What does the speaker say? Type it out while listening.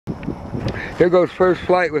Here goes first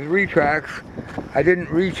flight with retracts. I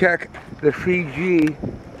didn't recheck the CG.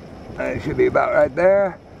 It should be about right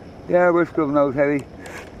there. Yeah, we're still nose heavy.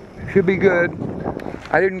 Should be good.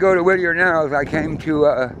 I didn't go to Whittier Narrows. I came to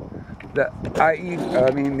the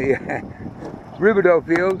Riverdo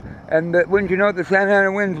field, and wouldn't you know it, the Santa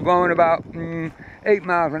Ana wind's blowing about 8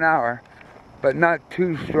 miles an hour, but not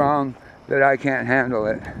too strong that I can't handle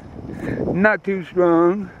it. Not too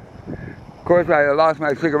strong. Of course, I lost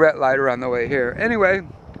my cigarette lighter on the way here. Anyway,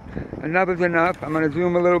 enough is enough. I'm going to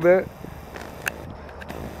zoom a little bit.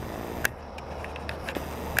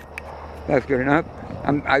 That's good enough.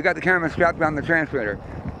 I got the camera strapped on the transmitter.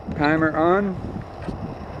 Timer on.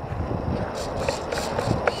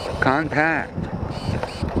 Contact.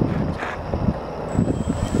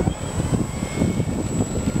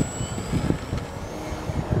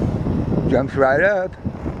 Jumps right up.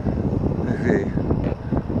 Let's see.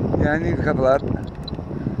 Yeah, I need a couple up.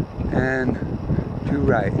 And 2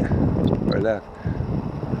 right. Or left.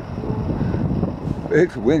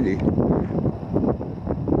 It's windy.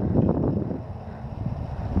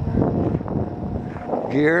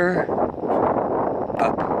 Gear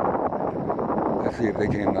up. Let's see if they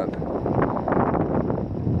came up.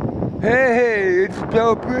 Hey, it's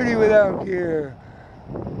so pretty without gear.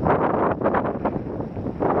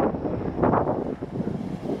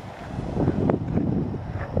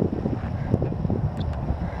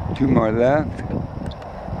 Two more left.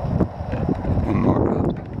 One more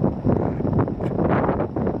up.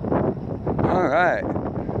 All right.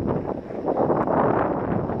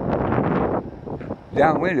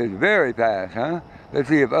 Downwind is very fast, huh? Let's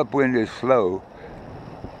see if upwind is slow.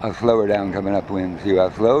 I'll slow her down coming upwind. See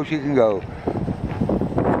how slow she can go.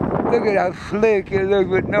 Look at how slick it looks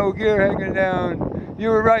with no gear hanging down. You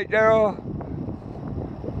were right, Daryl.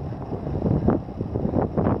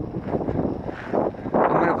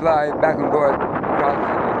 I'm going to fly back and forth across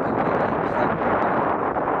the wind.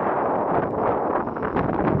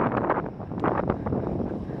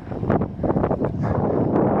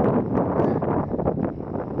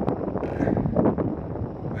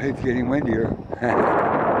 It's getting windier. It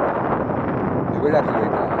would have to wait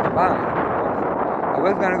till it's fine. I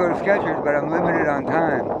was going to go to Skechers, but I'm limited on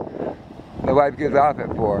time. The wife gets off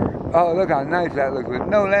at 4. Oh, look how nice that looks with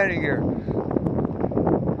no landing gear.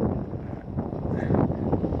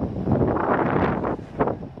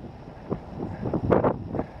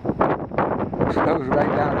 Slows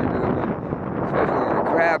right down into the wind, especially in a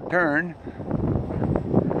crab turn.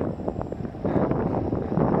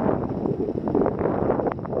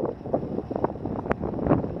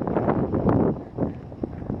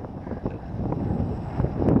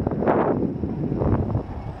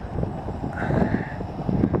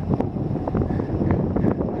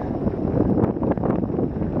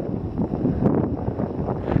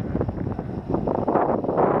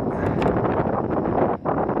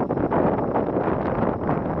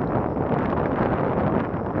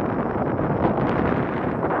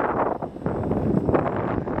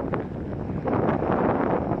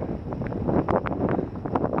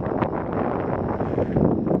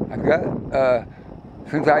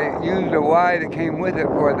 Since I used a Y that came with it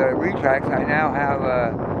for the retracts, I now have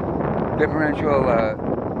differential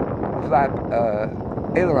flap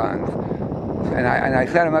ailerons, and I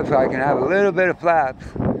set them up so I can have a little bit of flaps.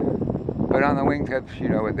 But on the wingtips, you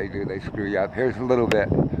know what they do, they screw you up. Here's a little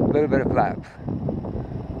bit of flaps.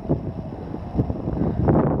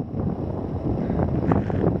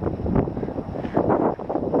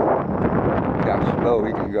 See how slow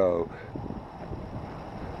we can go.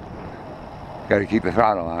 Got to keep the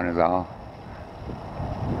throttle on is all.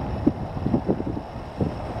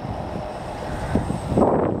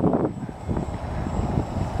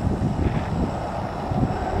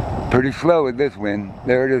 Pretty slow with this wind.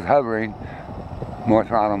 There it is hovering. More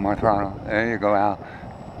throttle, more throttle. There you go, Al.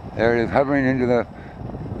 There it is hovering into the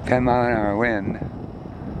 10-mile-an-hour wind.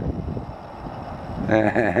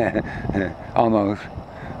 Almost.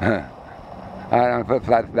 I'm going to put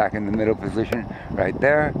flaps back in the middle position right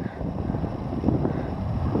there.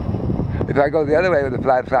 If I go the other way with the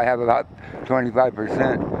flaps, I have about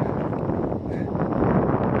 25%.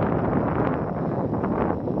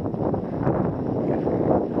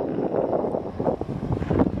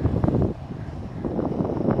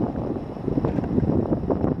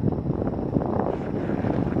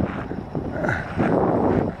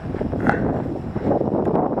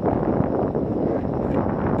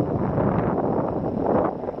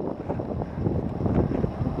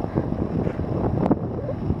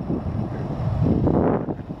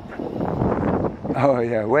 Oh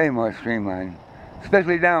yeah, way more streamlined,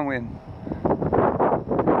 especially downwind.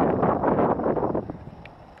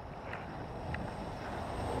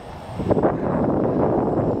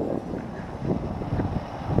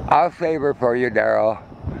 I'll save her for you, Daryl.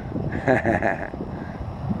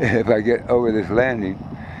 If I get over this landing.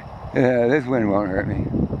 This wind won't hurt me.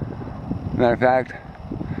 Matter of fact,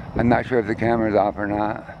 I'm not sure if the camera's off or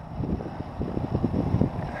not.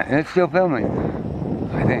 And it's still filming,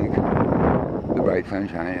 I think. The bright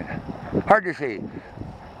sunshine. Hard to see.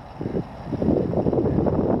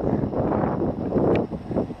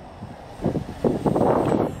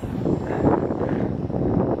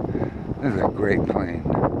 This is a great plane.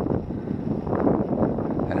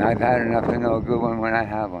 And I've had enough to know a good one when I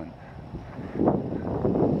have one.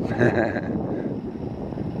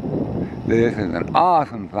 This is an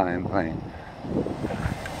awesome flying plane.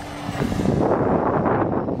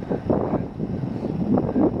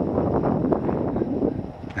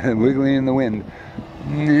 Wiggling in the wind.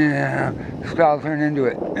 Yeah, stall turn into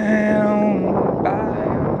it.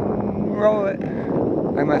 Roll it.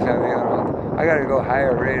 I must have ailerons. I gotta go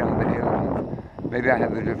higher rate on the ailerons. Maybe I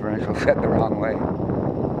have the differential set the wrong way.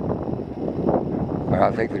 Or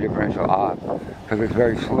I'll take the differential off because it's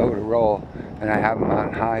very slow to roll and I have them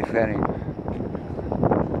on high setting.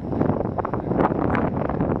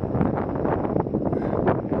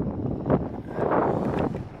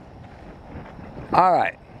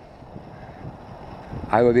 Alright.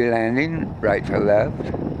 I will be landing right to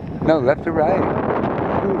left. No, left to right.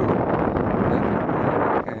 Ooh. Left to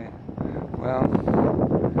right. Okay. Well,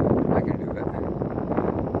 I can do it.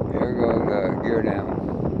 Here goes gear down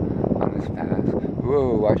on this pass.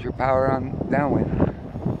 Whoa, watch your power on downwind.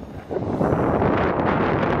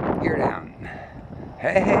 Gear down.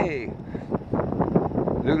 Hey!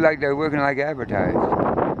 Look like they're working like advertised.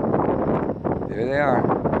 There they are.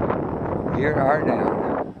 Gear are down.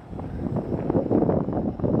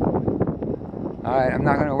 Alright, I'm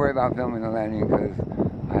not going to worry about filming the landing because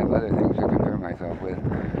I have other things to concern myself with.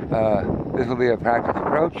 This will be a practice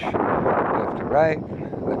approach. Left to right.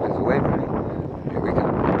 Left is away from me. Here we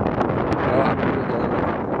come. No, I'm going to go.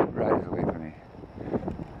 Right is away from me.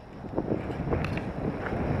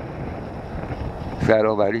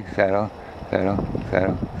 Saddle, buddy. Saddle. Saddle.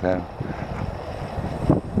 Saddle. Saddle.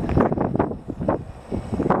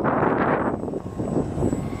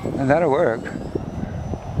 And that'll work.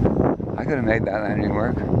 I could have made that landing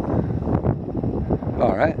work.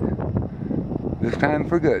 Alright. This time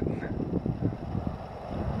for good.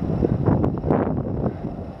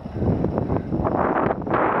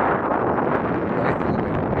 Right to the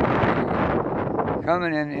wind.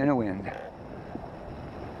 Coming in a wind.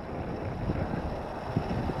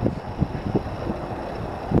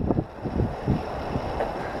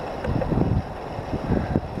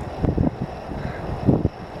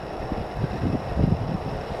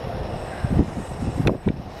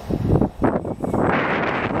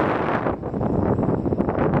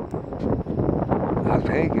 I'll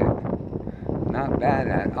take it. Not bad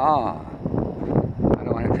at all. I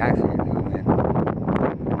don't want to taxi into the wind.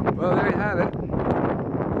 Well, there you have it.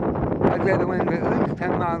 I'd say the wind's at least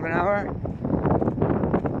 10 miles an hour.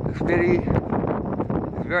 The Spitty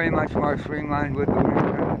is very much more streamlined with the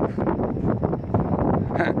retracts.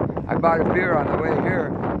 I bought a beer on the way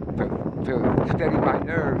here to steady my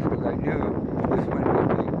nerves because I knew this wind would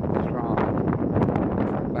be strong.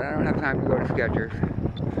 But I don't have time to go to Skechers.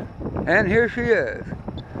 And here she is,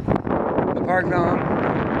 the Park Zone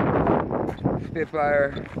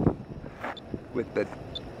Spitfire with the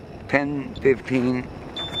 1015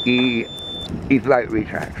 E-Flight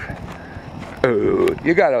retracts. Oh,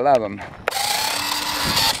 you gotta love them.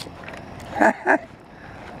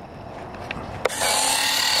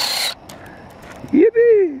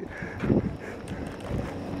 Yippee!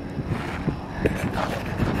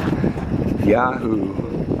 Yahoo!